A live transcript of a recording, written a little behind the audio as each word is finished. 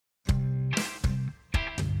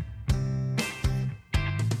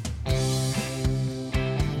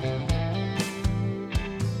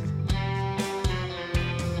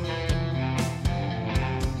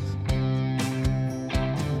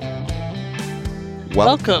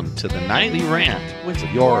Welcome to the Nightly Rant with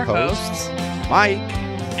your hosts, Mike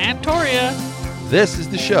and Torya. This is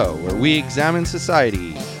the show where we examine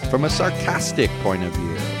society from a sarcastic point of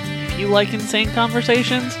view. If you like insane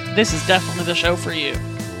conversations, this is definitely the show for you.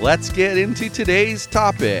 Let's get into today's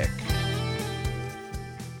topic.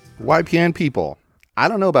 YPN people, I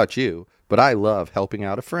don't know about you, but I love helping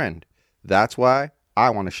out a friend. That's why I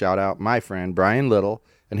want to shout out my friend Brian Little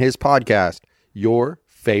and his podcast, Your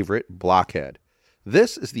Favorite Blockhead.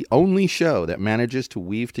 This is the only show that manages to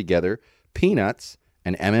weave together peanuts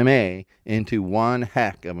and MMA into one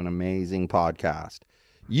heck of an amazing podcast.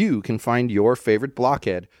 You can find Your Favorite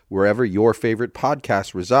Blockhead wherever your favorite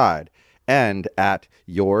podcasts reside and at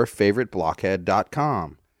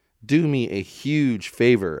yourfavoriteblockhead.com. Do me a huge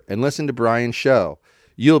favor and listen to Brian's show.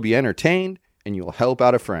 You'll be entertained and you'll help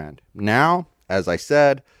out a friend. Now, as I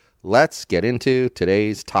said, let's get into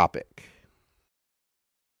today's topic.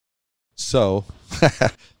 So,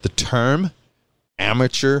 the term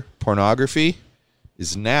amateur pornography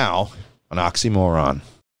is now an oxymoron.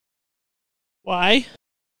 Why?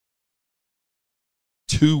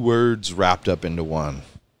 Two words wrapped up into one.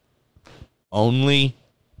 OnlyFans.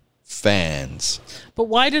 But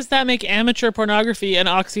why does that make amateur pornography an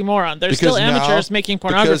oxymoron? There's still amateurs making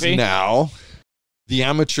pornography. Because now, the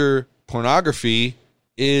amateur pornography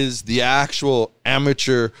is the actual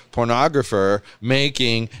amateur pornographer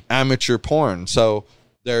making amateur porn. So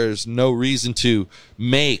there's no reason to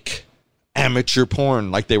make amateur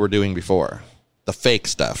porn like they were doing before. The fake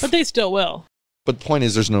stuff. But they still will. But the point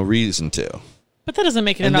is there's no reason to. But that doesn't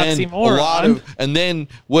make it an oxymoron. And then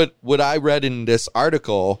what I read in this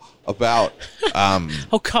article about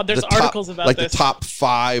oh god, there's articles about like this. The top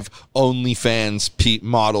 5 OnlyFans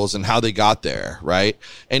models and how they got there, right?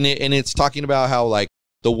 And it's talking about how like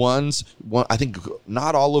the ones, I think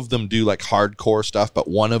not all of them do like hardcore stuff, but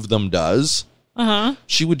one of them does. Uh-huh.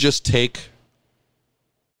 She would just take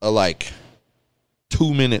a like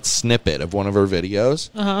 2-minute snippet of one of her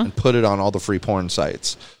videos and put it on all the free porn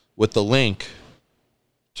sites with the link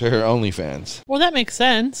to her OnlyFans. Well, that makes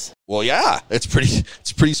sense. Well, yeah, it's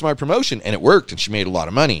pretty smart promotion, and it worked, and she made a lot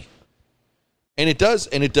of money. And it does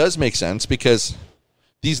make sense because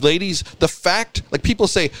these ladies, the fact, like people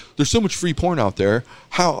say, there's so much free porn out there.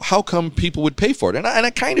 How come people would pay for it? And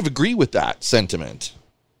I kind of agree with that sentiment.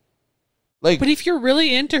 Like, but if you're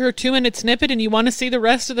really into her 2-minute snippet and you want to see the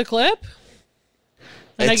rest of the clip,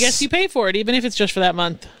 then I guess you pay for it, even if it's just for that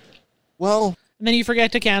month. Well, and then you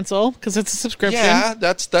forget to cancel because it's a subscription. Yeah,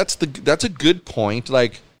 that's a good point.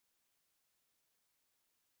 Like,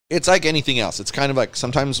 it's like anything else. It's kind of like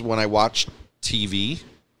sometimes when I watch TV,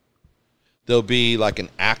 there'll be like an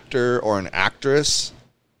actor or an actress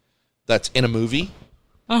that's in a movie.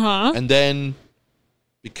 Uh-huh. And then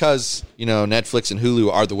because, Netflix and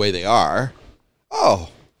Hulu are the way they are, oh,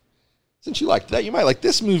 since you liked that, you might like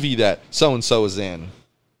this movie that so-and-so is in.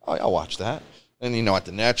 Oh, I'll watch that. And at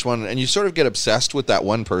the next one, and you sort of get obsessed with that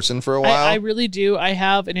one person for a while. I really do. I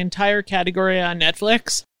have an entire category on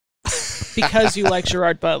Netflix because you like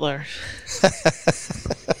Gerard Butler.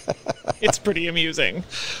 It's pretty amusing.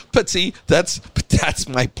 But see, that's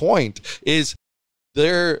my point. Is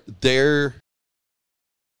they're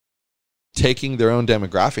taking their own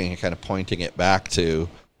demographic and kind of pointing it back to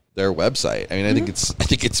their website. I mean, I think it's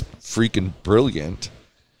freaking brilliant.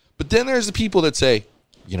 But then there's the people that say,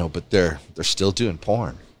 but they're still doing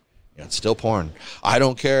porn. It's still porn. I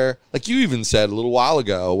don't care. Like you even said a little while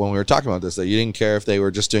ago when we were talking about this, that you didn't care if they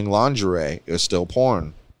were just doing lingerie. It was still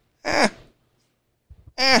porn.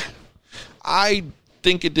 I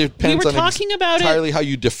think it depends on entirely how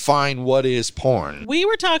you define what is porn. We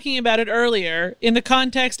were talking about it earlier in the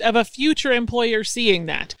context of a future employer seeing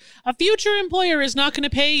that. A future employer is not going to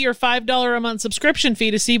pay your $5 a month subscription fee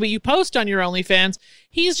to see what you post on your OnlyFans.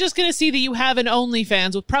 He's just going to see that you have an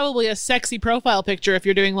OnlyFans with probably a sexy profile picture if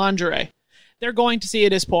you're doing lingerie. They're going to see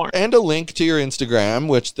it as porn. And a link to your Instagram,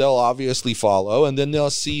 which they'll obviously follow, and then they'll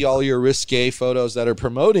see all your risque photos that are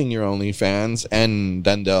promoting your OnlyFans, and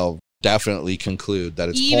then they'll definitely conclude that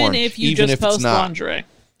it's porn. Even if you just post lingerie.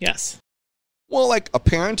 Yes. Well, like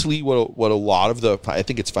apparently what a lot of I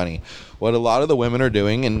think it's funny, what a lot of the women are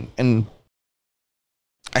doing, and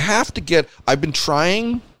I've been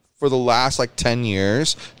trying for the last like 10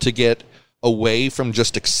 years to get away from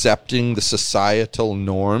just accepting the societal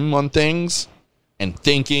norm on things and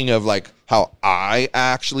thinking of like how I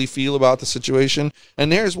actually feel about the situation.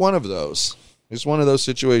 And there's one of those. There's one of those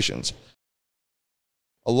situations.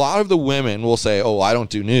 A lot of the women will say, oh, I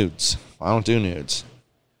don't do nudes. I don't do nudes.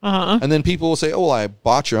 Uh-huh. And then people will say, oh, well, I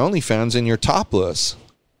bought your OnlyFans and you're topless.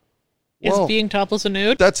 Is being topless a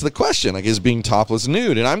nude? That's the question. Like, is being topless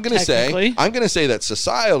nude? And I'm going to say that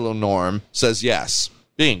societal norm says yes.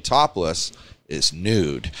 Being topless is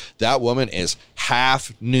nude. That woman is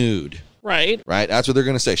half nude. Right. Right? That's what they're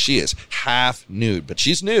going to say. She is half nude, but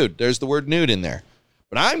she's nude. There's the word nude in there.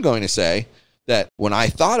 But I'm going to say that when I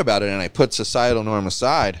thought about it and I put societal norm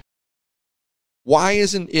aside, why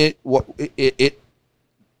isn't it what it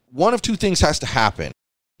one of two things has to happen.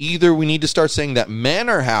 Either we need to start saying that men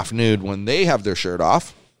are half nude when they have their shirt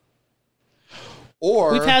off,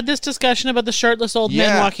 or we've had this discussion about the shirtless old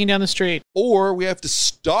men walking down the street. Or we have to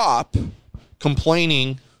stop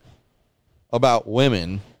complaining about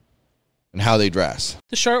women and how they dress.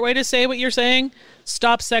 The short way to say what you're saying,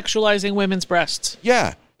 stop sexualizing women's breasts.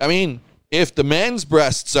 Yeah. I mean, if the men's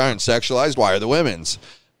breasts aren't sexualized, why are the women's?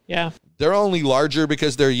 Yeah. They're only larger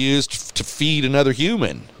because they're used to feed another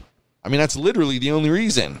human. I mean, that's literally the only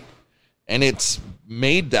reason. And it's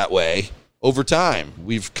made that way over time.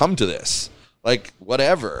 We've come to this. Like,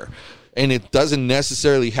 whatever. And it doesn't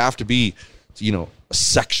necessarily have to be, a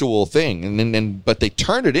sexual thing. But they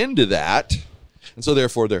turn it into that. And so,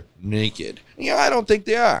 therefore, they're naked. I don't think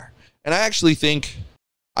they are. And I actually think...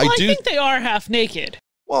 I think they are half naked.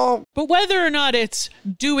 Well... But whether or not it's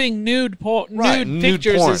doing nude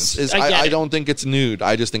pictures is... I don't think it's nude.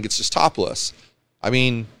 I just think it's just topless. I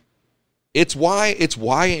mean... It's why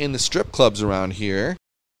in the strip clubs around here,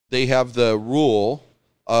 they have the rule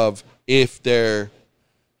of if they're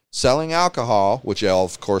selling alcohol, which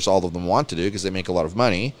of course all of them want to do because they make a lot of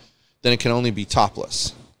money, then it can only be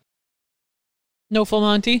topless. No full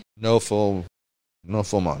Monty? No full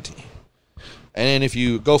Monty. And then if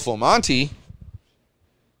you go full Monty,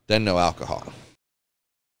 then no alcohol.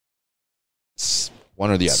 It's one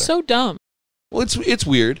or the other. So dumb. Well, it's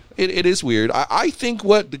weird. It is weird. I think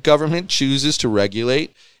what the government chooses to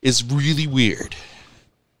regulate is really weird.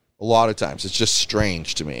 A lot of times. It's just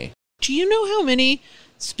strange to me. Do you know how many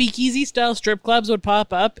speakeasy-style strip clubs would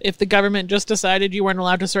pop up if the government just decided you weren't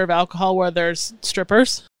allowed to serve alcohol where there's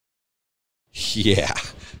strippers? Yeah,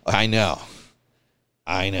 I know.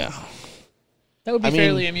 That would be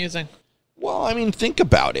fairly amusing. Well, I mean, think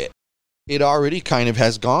about it. It already kind of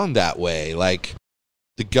has gone that way. Like...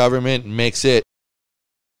 The government makes it,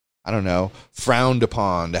 frowned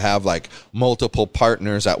upon to have like multiple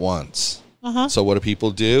partners at once. Uh-huh. So what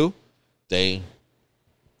do? They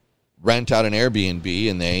rent out an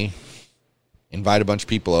Airbnb and they invite a bunch of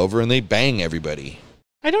people over and they bang everybody.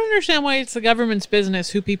 I don't understand why it's the government's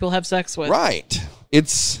business who people have sex with. Right.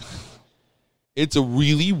 It's a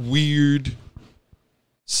really weird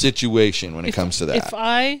situation when it comes to that. If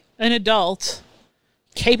I, an adult,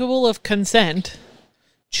 capable of consent...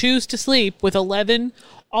 choose to sleep with 11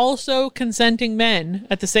 also consenting men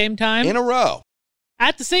at the same time. In a row.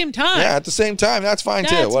 At the same time. Yeah, at the same time. That's fine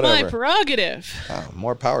too. Whatever. That's my prerogative.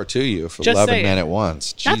 More power to you for Just 11 saying. men at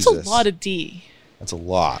once. That's Jesus. a lot of D. That's a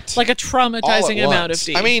lot. Like a traumatizing amount of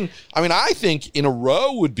D. I mean, I think in a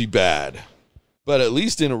row would be bad. But at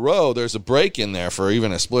least in a row, there's a break in there for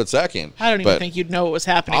even a split second. I don't even think you'd know what was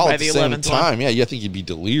happening by the 11th time. one. Yeah, you think you'd be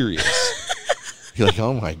delirious. You're like,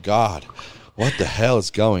 oh my God. What the hell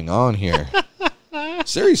is going on here?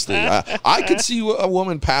 Seriously, I could see a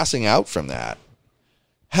woman passing out from that.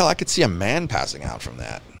 Hell, I could see a man passing out from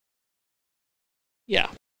that. Yeah.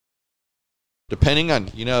 Depending on,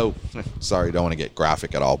 sorry, don't want to get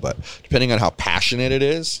graphic at all, but depending on how passionate it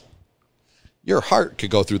is, your heart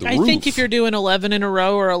could go through the roof. I think if you're doing 11 in a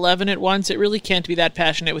row or 11 at once, it really can't be that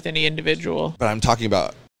passionate with any individual. But I'm talking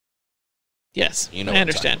about... Yes, I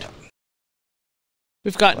understand.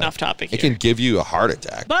 We've gotten off topic here. It can give you a heart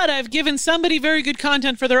attack. But I've given somebody very good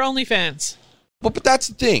content for their OnlyFans. Well, but that's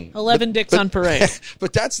the thing. 11 dicks on parade.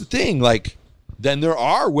 But that's the thing. Like, then there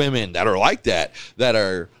are women that are like that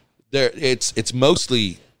are there. It's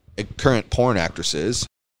mostly current porn actresses,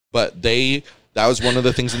 but that was one of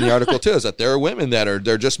the things in the article too, is that there are women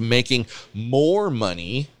they're just making more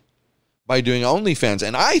money by doing OnlyFans,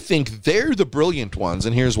 and I think they're the brilliant ones,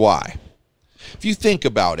 and here's why. If you think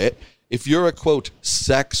about it. If you're a, quote,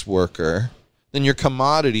 sex worker, then your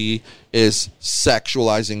commodity is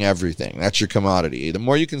sexualizing everything. That's your commodity. The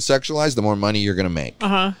more you can sexualize, the more money you're going to make.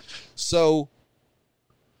 Uh-huh. So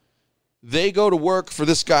they go to work for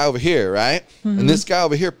this guy over here, right? Mm-hmm. And this guy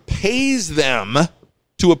over here pays them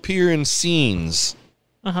to appear in scenes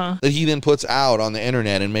that he then puts out on the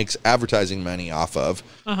internet and makes advertising money off of,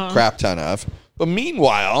 crap ton of. But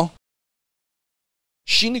meanwhile,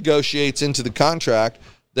 she negotiates into the contract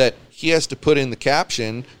that he has to put in the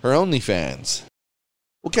caption, her OnlyFans.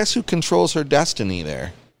 Well, guess who controls her destiny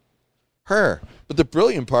there? Her. But the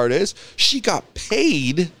brilliant part is, she got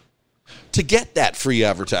paid to get that free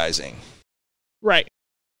advertising. Right.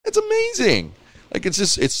 It's amazing. Like,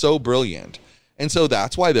 it's so brilliant. And so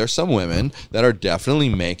that's why there's some women that are definitely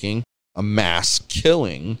making a mass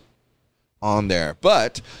killing on there.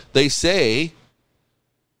 But they say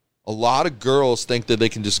a lot of girls think that they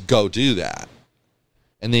can just go do that.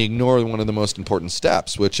 And they ignore one of the most important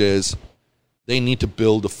steps, which is they need to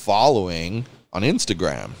build a following on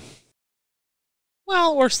Instagram.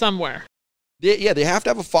 Well, or somewhere. They have to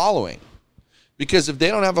have a following. Because if they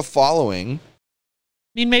don't have a following,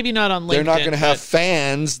 I mean, maybe not on LinkedIn. they're not going to have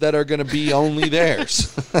fans that are going to be only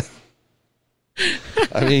theirs.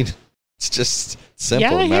 I mean, it's just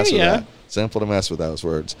simple to mess with that. Simple to mess with those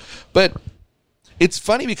words. But it's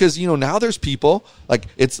funny because, now there's people, like,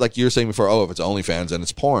 it's like you were saying before, if it's OnlyFans, then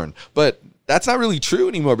it's porn. But that's not really true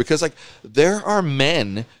anymore because, like, there are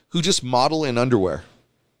men who just model in underwear.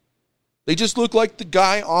 They just look like the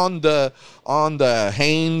guy on the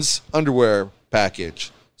Hanes underwear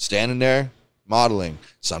package, standing there modeling.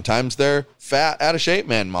 Sometimes they're fat, out of shape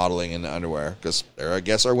men modeling in the underwear because there, I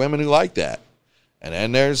guess, are women who like that. And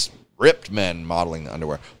then there's ripped men modeling the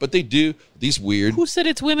underwear. But they do these weird... Who said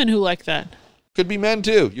it's women who like that? Could be men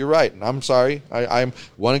too. You're right. I'm sorry. I'm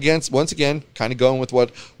once again kind of going with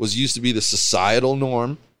what was used to be the societal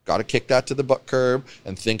norm. Got to kick that to the curb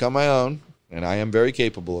and think on my own. And I am very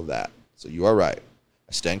capable of that. So you are right.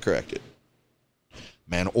 I stand corrected.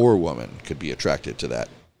 Man or woman could be attracted to that.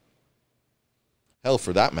 Hell,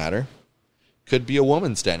 for that matter, could be a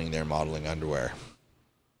woman standing there modeling underwear.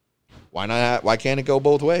 Why not? Why can't it go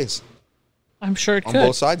both ways? I'm sure it could. On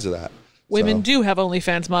both sides of that. Women do have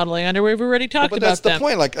OnlyFans modeling underwear. We've already talked about them. But that's the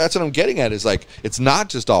point. Like, that's what I'm getting at is, like, it's not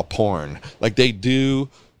just all porn. Like, they do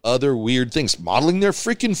other weird things. Modeling their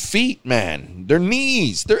freaking feet, man. Their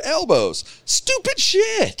knees, their elbows. Stupid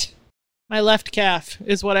shit. My left calf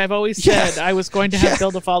is what I've always said I was going to have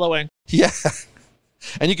build a following. Yeah.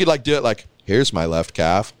 And you could, like, do it like, here's my left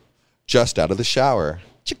calf just out of the shower.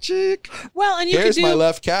 Chick, chick. Well, and here's my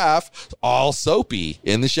left calf all soapy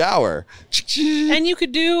in the shower. Chick, chick. And you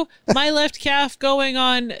could do my left calf going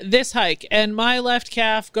on this hike and my left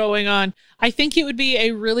calf going on. I think it would be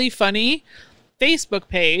a really funny Facebook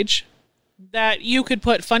page that you could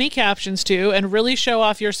put funny captions to and really show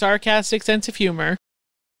off your sarcastic sense of humor.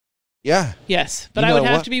 Yeah. Yes, but I would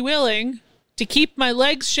have to be willing to keep my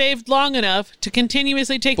legs shaved long enough to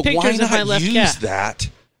continuously take pictures of my left calf. Use that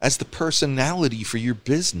as the personality for your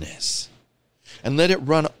business and let it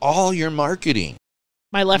run all your marketing.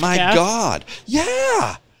 My left calf? My God.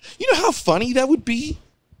 Yeah. You know how funny that would be?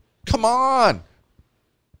 Come on.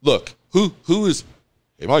 Look, who is...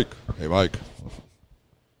 Hey, Mike.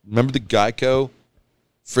 Remember the Geico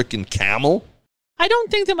freaking camel? I don't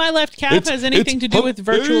think that my left calf has anything to do with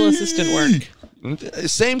virtual assistant work.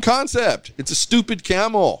 Same concept. It's a stupid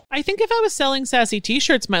camel. I think if I was selling sassy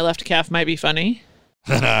t-shirts, my left calf might be funny.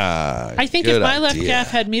 I think if my left calf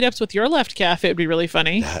had meetups with your left calf, it would be really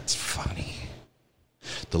funny. That's funny.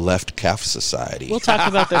 The Left Calf Society. We'll talk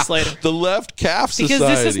about this later. The Left Calf Society.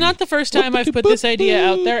 Because this is not the first time I've put this idea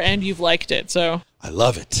out there and you've liked it, so. I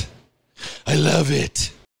love it.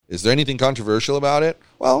 Is there anything controversial about it?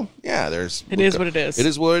 Well, yeah, there's... It is what it is. It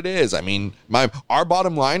is what it is. I mean, our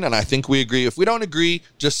bottom line, and I think we agree. If we don't agree,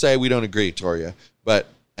 just say we don't agree, Torya.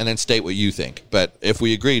 And then state what you think. But if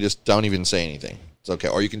we agree, just don't even say anything. It's okay.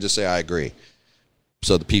 Or you can just say, I agree.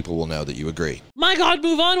 So the people will know that you agree. My God,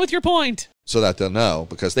 move on with your point. So that they'll know,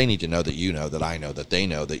 because they need to know that you know, that I know, that they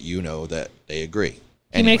know, that you know, that they agree.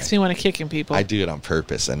 He makes me want to kick him, people. I do it on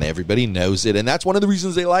purpose, and everybody knows it. And that's one of the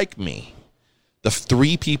reasons they like me. The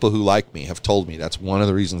 3 people who like me have told me that's one of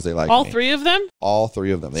the reasons they like me. All 3 of them? All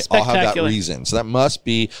 3 of them. They all have that reason. So that must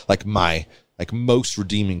be like my most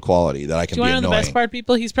redeeming quality that I can be annoying. Do you want to know the best part,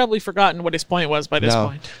 people? He's probably forgotten what his point was by this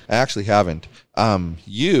point. I actually haven't.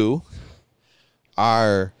 You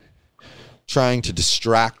are trying to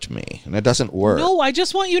distract me, and it doesn't work. No, I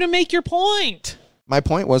just want you to make your point. My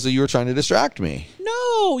point was that you were trying to distract me.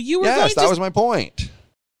 No, you were Yes, that was my point.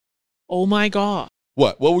 Oh my God.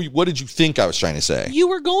 What did you think I was trying to say? You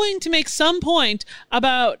were going to make some point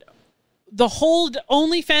about the whole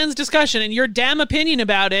OnlyFans discussion and your damn opinion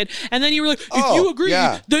about it, and then you were like, if you agree,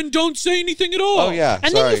 then don't say anything at all. Oh, yeah,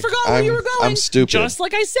 and then you forgot where you were going. I'm stupid. Just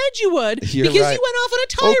like I said you would. You're because right. you went off on a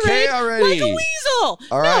tirade like a weasel.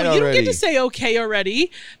 All right, no, you don't get to say okay already,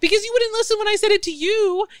 because you wouldn't listen when I said it to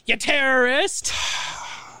you, you terrorist.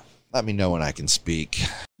 Let me know when I can speak.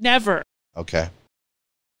 Never. Okay.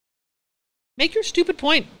 Make your stupid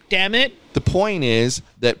point, damn it. The point is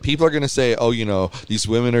that people are going to say, oh, these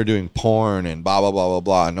women are doing porn and blah, blah, blah, blah,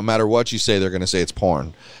 blah. And no matter what you say, they're going to say it's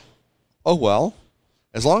porn. Oh, well,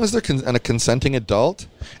 as long as they're a consenting adult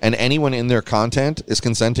and anyone in their content is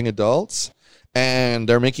consenting adults and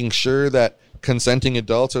they're making sure that consenting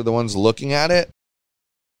adults are the ones looking at it,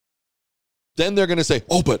 then they're going to say,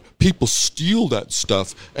 oh, but people steal that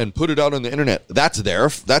stuff and put it out on the internet. That's their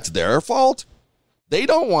fault. They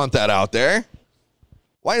don't want that out there.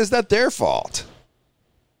 Why is that their fault?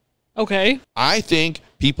 Okay. I think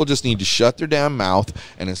people just need to shut their damn mouth,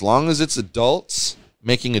 and as long as it's adults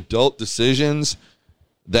making adult decisions,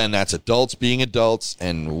 then that's adults being adults,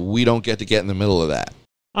 and we don't get in the middle of that.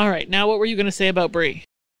 All right. Now, what were you going to say about Bree?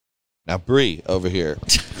 Now, Bree over here,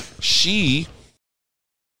 she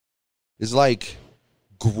is like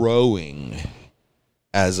growing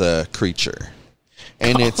as a creature.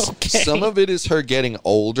 And it's some of it is her getting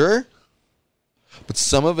older, but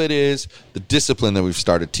some of it is the discipline that we've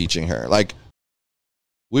started teaching her. Like,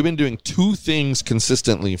 we've been doing two things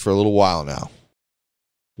consistently for a little while now.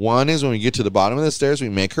 One is when we get to the bottom of the stairs, we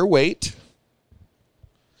make her wait.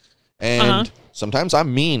 And sometimes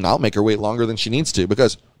I'm mean. I'll make her wait longer than she needs to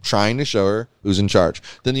because I'm trying to show her who's in charge.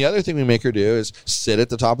 Then the other thing we make her do is sit at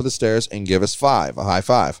the top of the stairs and give us a high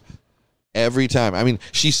five. Every time. I mean,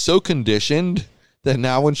 she's so conditioned that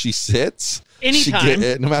now when she sits,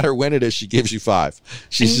 anytime, no matter when it is, she gives you five.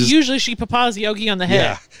 Usually she papas Yogi on the head.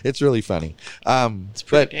 Yeah, it's really funny. It's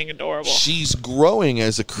pretty dang adorable. She's growing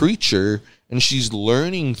as a creature, and she's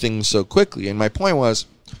learning things so quickly. And my point was,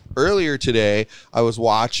 earlier today, I was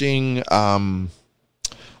watching a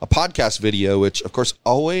podcast video, which, of course,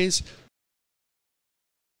 always,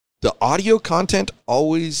 the audio content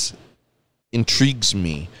always intrigues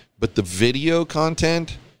me, but the video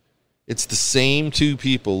content, it's the same two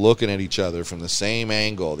people looking at each other from the same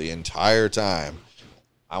angle the entire time.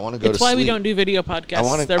 I want to go to sleep. That's why we don't do video podcasts.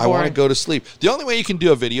 I want to go to sleep. The only way you can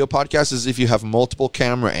do a video podcast is if you have multiple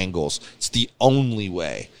camera angles. It's the only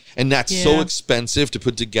way. And that's so expensive to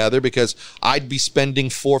put together because I'd be spending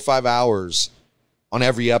 4 or 5 hours on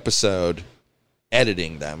every episode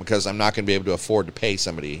editing them because I'm not going to be able to afford to pay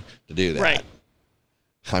somebody to do that. Right.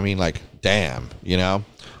 I mean, like, damn, you know?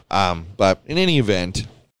 But in any event,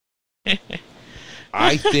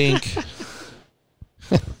 I think...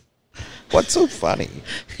 What's so funny?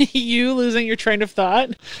 You losing your train of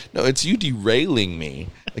thought? No, it's you derailing me.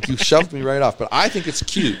 Like, you shoved me right off. But I think it's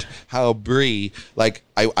cute how Bree, like,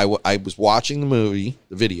 I was watching the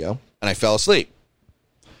video, and I fell asleep.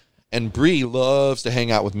 And Bree loves to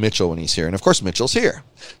hang out with Mitchell when he's here. And, of course, Mitchell's here.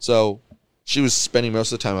 So she was spending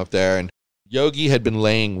most of the time up there. And Yogi had been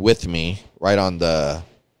laying with me right on the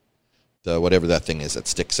whatever that thing is that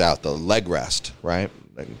sticks out, the leg rest, right?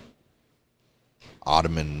 Like,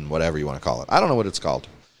 ottoman, whatever you want to call it. I don't know what it's called.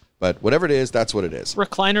 But whatever it is, that's what it is.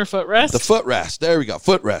 Recliner footrest? The footrest. There we go.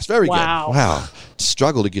 Footrest. Very good. Wow.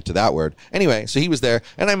 Struggle to get to that word. Anyway, so he was there,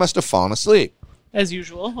 and I must have fallen asleep. As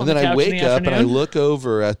usual. And then I wake up, and I look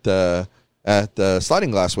over at the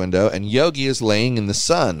sliding glass window, and Yogi is laying in the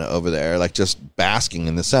sun over there, like just basking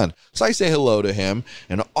in the sun. So I say hello to him,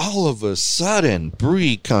 and all of a sudden,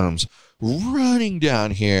 Bree comes running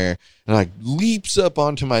down here and like leaps up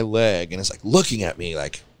onto my leg and is like looking at me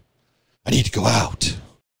like, I need to go out.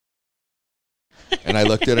 And I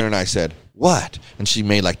looked at her and I said, what? And she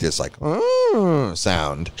made like this like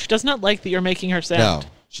sound. She does not like that you're making her sound. No,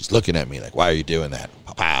 she's looking at me like, why are you doing that?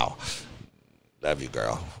 Pow. Love you,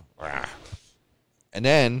 girl. And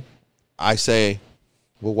then I say,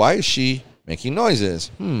 well, why is she making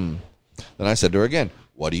noises? Then I said to her again,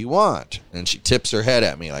 what do you want? And she tips her head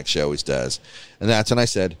at me like she always does. And that's when I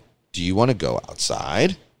said, do you want to go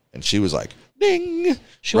outside? And she was like, ding.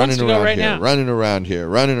 She wants to go right now. Running around here.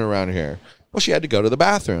 Well, she had to go to the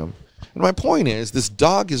bathroom. And my point is, this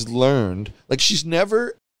dog has learned, like she's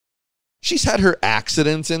had her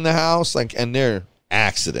accidents in the house, like, and they're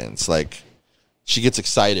accidents. Like, she gets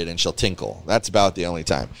excited and she'll tinkle. That's about the only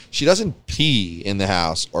time. She doesn't pee in the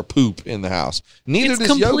house or poop in the house. Neither does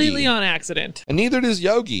Yogi. It's completely on accident. And neither does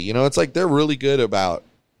Yogi. You know, it's like they're really good about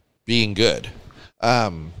being good.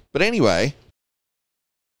 But anyway,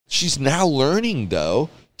 she's now learning, though,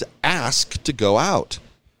 to ask to go out.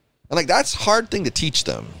 And like, that's a hard thing to teach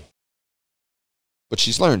them. But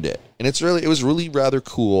she's learned it. And it was really rather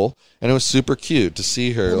cool. And it was super cute to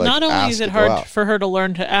see her. Well, not only is it hard for her to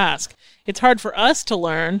learn to ask, it's hard for us to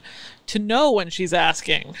learn to know when she's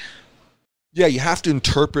asking. Yeah, you have to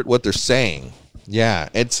interpret what they're saying. Yeah,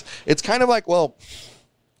 it's kind of like, well,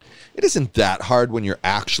 it isn't that hard when you're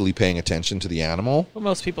actually paying attention to the animal. Well,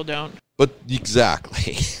 most people don't. But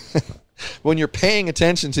exactly. When you're paying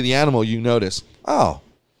attention to the animal, you notice, oh,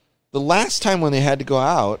 the last time when they had to go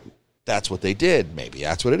out, that's what they did. Maybe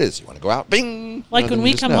that's what it is. You want to go out? Bing! Like when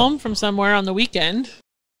we come home from somewhere on the weekend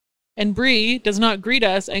and Bree does not greet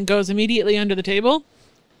us and goes immediately under the table,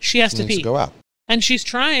 she has to pee. Go out. And she's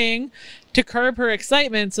trying to curb her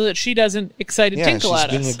excitement so that she doesn't excited tinkle at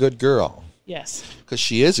us. she's being a good girl. Yes. Because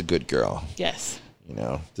she is a good girl. Yes. You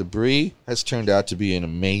know, the Bree has turned out to be an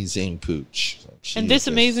amazing pooch. And this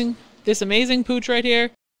amazing pooch right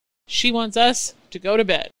here, she wants us to go to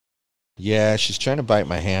bed. Yeah, she's trying to bite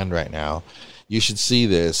my hand right now. You should see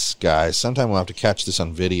this, guys. Sometime we'll have to catch this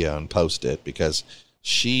on video and post it because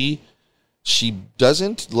she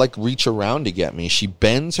doesn't like reach around to get me. She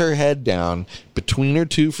bends her head down between her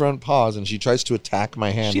two front paws and she tries to attack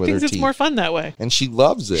my hand with her teeth. She thinks it's more fun that way. And she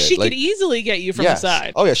loves it. She could easily get you from the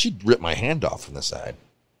side. Oh, yeah, she'd rip my hand off from the side.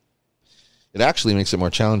 It actually makes it more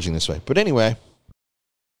challenging this way. But anyway.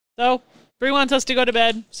 So, Bree wants us to go to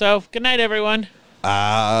bed. So, good night, everyone.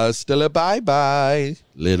 Still a bye-bye,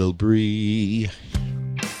 little Bree.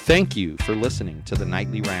 Thank you for listening to the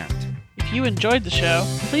Nightly Rant. If you enjoyed the show,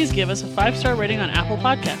 please give us a 5-star rating on Apple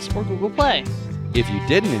Podcasts or Google Play. If you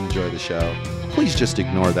didn't enjoy the show, please just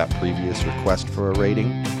ignore that previous request for a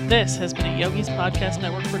rating. This has been a Yogi's Podcast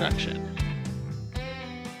Network production.